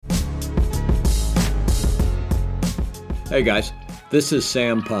Hey guys, this is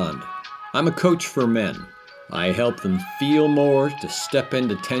Sam Pond. I'm a coach for men. I help them feel more, to step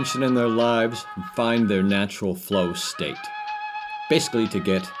into tension in their lives, and find their natural flow state. Basically to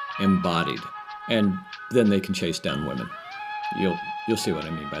get embodied, and then they can chase down women. You'll see what I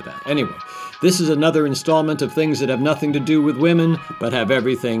mean by that. Anyway, this is another installment of things that have nothing to do with women, but have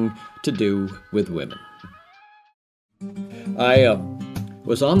everything to do with women. I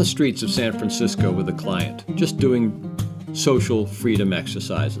was on the streets of San Francisco with a client, just doing social freedom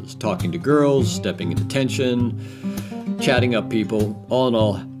exercises, talking to girls, stepping into tension, chatting up people, all in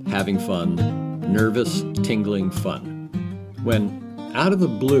all, having fun, nervous, tingling fun. When, out of the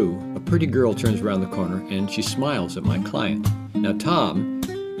blue, a pretty girl turns around the corner and she smiles at my client. Now, Tom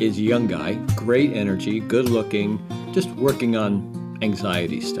is a young guy, great energy, good looking, just working on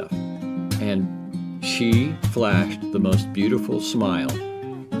anxiety stuff. And she flashed the most beautiful smile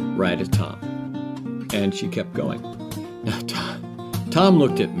right at Tom. And she kept going. Now, Tom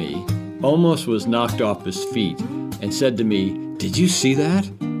looked at me, almost was knocked off his feet, and said to me, "Did you see that?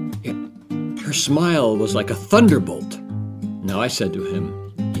 Her smile was like a thunderbolt." Now, I said to him,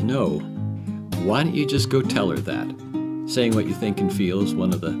 why don't you just go tell her that? Saying what you think and feel is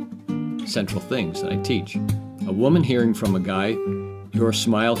one of the central things that I teach. A woman hearing from a guy, "Your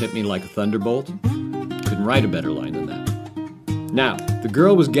smile hit me like a thunderbolt," couldn't write a better line than that. Now, the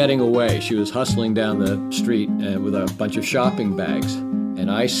girl was getting away. She was hustling down the street with a bunch of shopping bags. And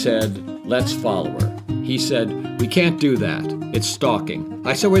I said, "Let's follow her." He said, "We can't do that. It's stalking."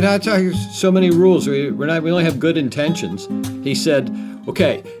 I said, "We're not talking so many rules. We only have good intentions." He said,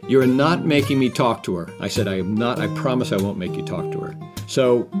 "Okay, you're not making me talk to her." I said, "I am not. I promise I won't make you talk to her."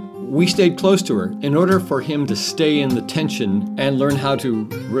 So we stayed close to her in order for him to stay in the tension and learn how to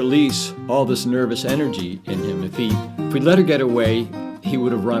release all this nervous energy in him. If we let her get away, he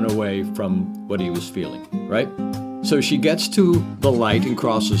would have run away from what he was feeling, right? So she gets to the light and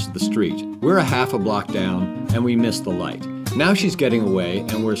crosses the street. We're a half a block down and we miss the light. Now she's getting away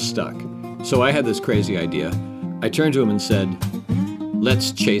and we're stuck. So I had this crazy idea. I turned to him and said,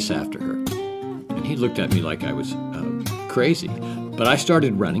 "Let's chase after her." And he looked at me like I was crazy. But I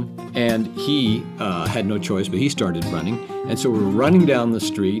started running, and he had no choice, but he started running. And so we're running down the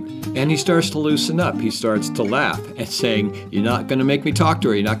street, and he starts to loosen up. He starts to laugh and saying, "You're not going to make me talk to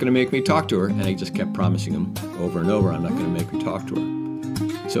her. You're not going to make me talk to her." And I just kept promising him over and over, "I'm not going to make me talk to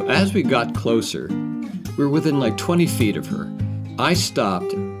her." So as we got closer, we were within like 20 feet of her. I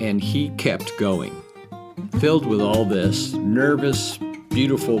stopped, and he kept going, filled with all this nervous,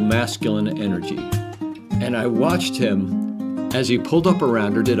 beautiful, masculine energy. And I watched him as he pulled up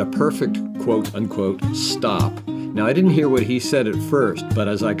around her, did a perfect quote-unquote stop. Now, I didn't hear what he said at first, but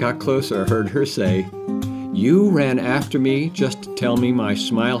as I got closer, I heard her say, "You ran after me just to tell me my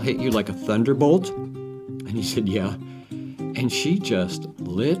smile hit you like a thunderbolt?" And he said, "Yeah." And she just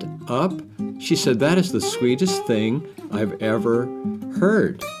lit up. She said, "That is the sweetest thing I've ever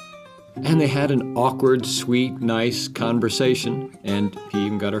heard." And they had an awkward, sweet, nice conversation, and he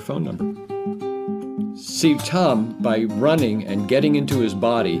even got her phone number. See, Tom, by running and getting into his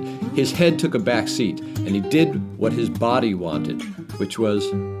body, his head took a back seat, and he did what his body wanted, which was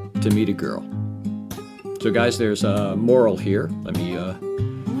to meet a girl. So guys, there's a moral here. Let me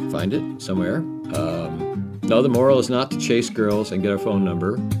find it somewhere. No, the moral is not to chase girls and get a phone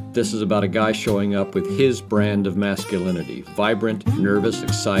number. This is about a guy showing up with his brand of masculinity. Vibrant, nervous,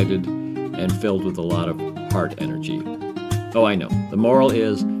 excited, and filled with a lot of heart energy. Oh, I know. The moral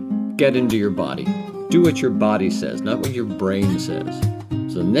is get into your body. Do what your body says, not what your brain says.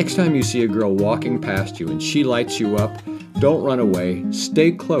 So the next time you see a girl walking past you and she lights you up, don't run away.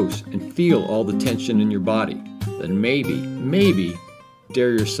 Stay close and feel all the tension in your body. Then maybe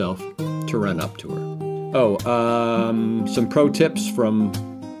dare yourself to run up to her. Some pro tips from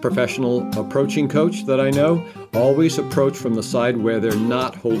professional approaching coach that I know. Always approach from the side where they're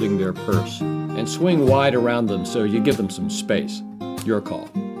not holding their purse. And swing wide around them so you give them some space. Your call.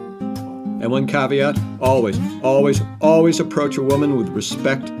 And one caveat, always approach a woman with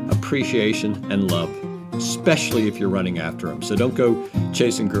respect, appreciation, and love, especially if you're running after them. So don't go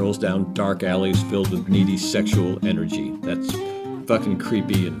chasing girls down dark alleys filled with needy sexual energy. That's fucking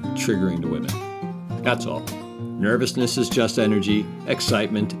creepy and triggering to women. That's all. Nervousness is just energy.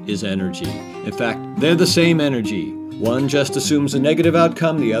 Excitement is energy. In fact, they're the same energy. One just assumes a negative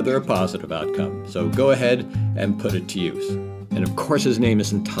outcome, the other a positive outcome. So go ahead and put it to use. And of course his name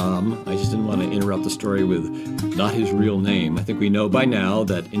isn't Tom. I just didn't want to interrupt the story with not his real name. I think we know by now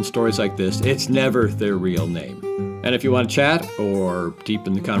that in stories like this, it's never their real name. And if you want to chat or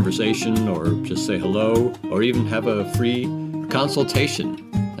deepen the conversation or just say hello or even have a free consultation,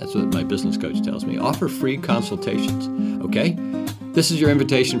 That's what my business coach tells me. Offer free consultations, okay? This is your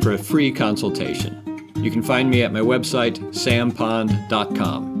invitation for a free consultation. You can find me at my website,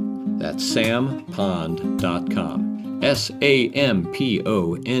 sampond.com. That's sampond.com.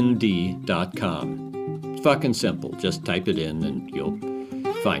 sampond.com. It's fucking simple. Just type it in and you'll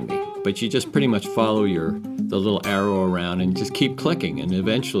find me. But you just pretty much follow the little arrow around and just keep clicking, and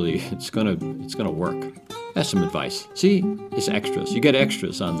eventually it's gonna work. That's some advice. See, it's extras. You get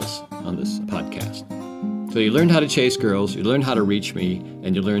extras on this podcast. So you learned how to chase girls, you learned how to reach me,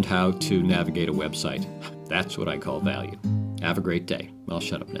 and you learned how to navigate a website. That's what I call value. Have a great day. I'll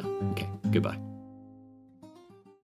shut up now. Okay, goodbye.